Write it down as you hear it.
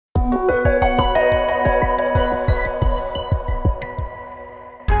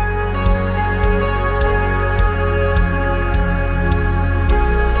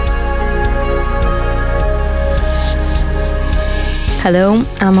Hello,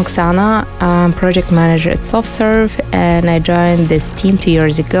 I'm Oksana. I'm project manager at SoftServe, and I joined this team 2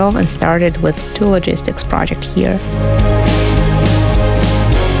 years ago and started with 2 logistics projects here.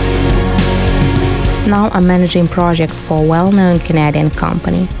 Now I'm managing project for a well-known Canadian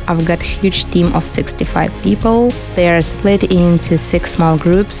company. I've got a huge team of 65 people. They are split into 6 small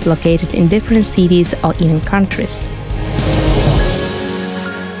groups located in different cities or even countries.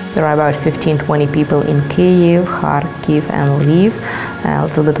 There are about 15-20 people in Kyiv, Kharkiv and Lviv, a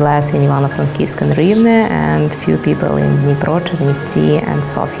little bit less in Ivano-Frankivsk and Rivne, and few people in Dnipro, Chernivtsi and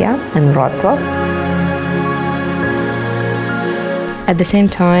Sofia and Wroclaw. At the same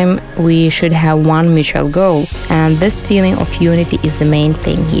time, we should have one mutual goal, and this feeling of unity is the main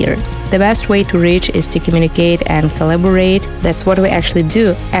thing here. The best way to reach is to communicate and collaborate. That's what we actually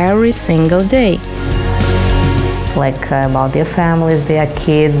do every single day. Like about their families, their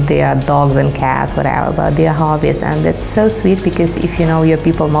kids, their dogs and cats, whatever, about their hobbies. And that's so sweet because if you know your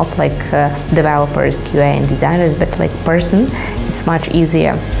people, not like developers, QA and designers, but like person, it's much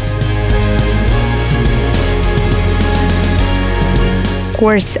easier. Of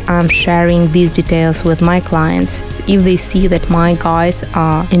course, I'm sharing these details with my clients. If they see that my guys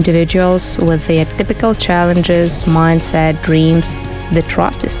are individuals with their typical challenges, mindset, dreams, the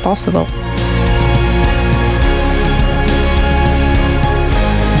trust is possible.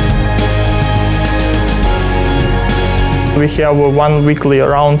 We have one weekly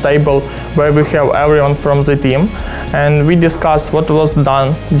round table where we have everyone from the team, and we discuss what was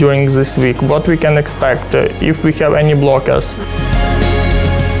done during this week, what we can expect, if we have any blockers.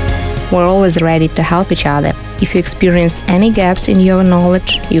 We're always ready to help each other. If you experience any gaps in your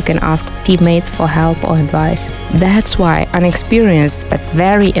knowledge, you can ask teammates for help or advice. That's why unexperienced but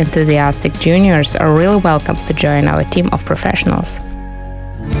very enthusiastic juniors are really welcome to join our team of professionals.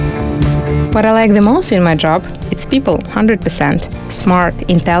 What I like the most in my job, it's people, 100%. Smart,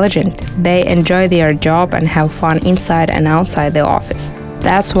 intelligent, they enjoy their job and have fun inside and outside the office.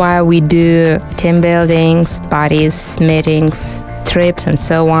 That's why we do team buildings, parties, meetings, trips and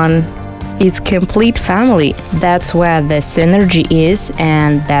so on. It's complete family. That's where the synergy is,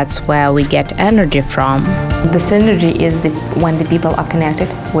 and that's where we get energy from. The synergy is when the people are connected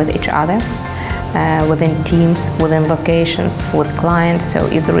with each other. Within teams, within locations, with clients. So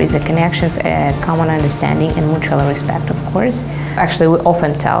if there is a connections, a common understanding and mutual respect, of course. Actually, we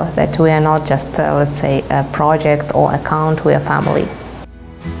often tell that we are not just, let's say, a project or account, we are family.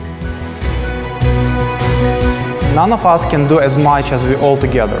 None of us can do as much as we all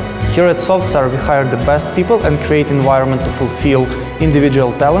together. Here at SoftServe, we hire the best people and create an environment to fulfill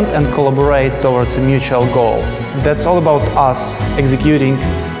individual talent and collaborate towards a mutual goal. That's all about us executing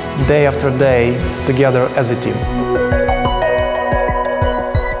day after day together as a team.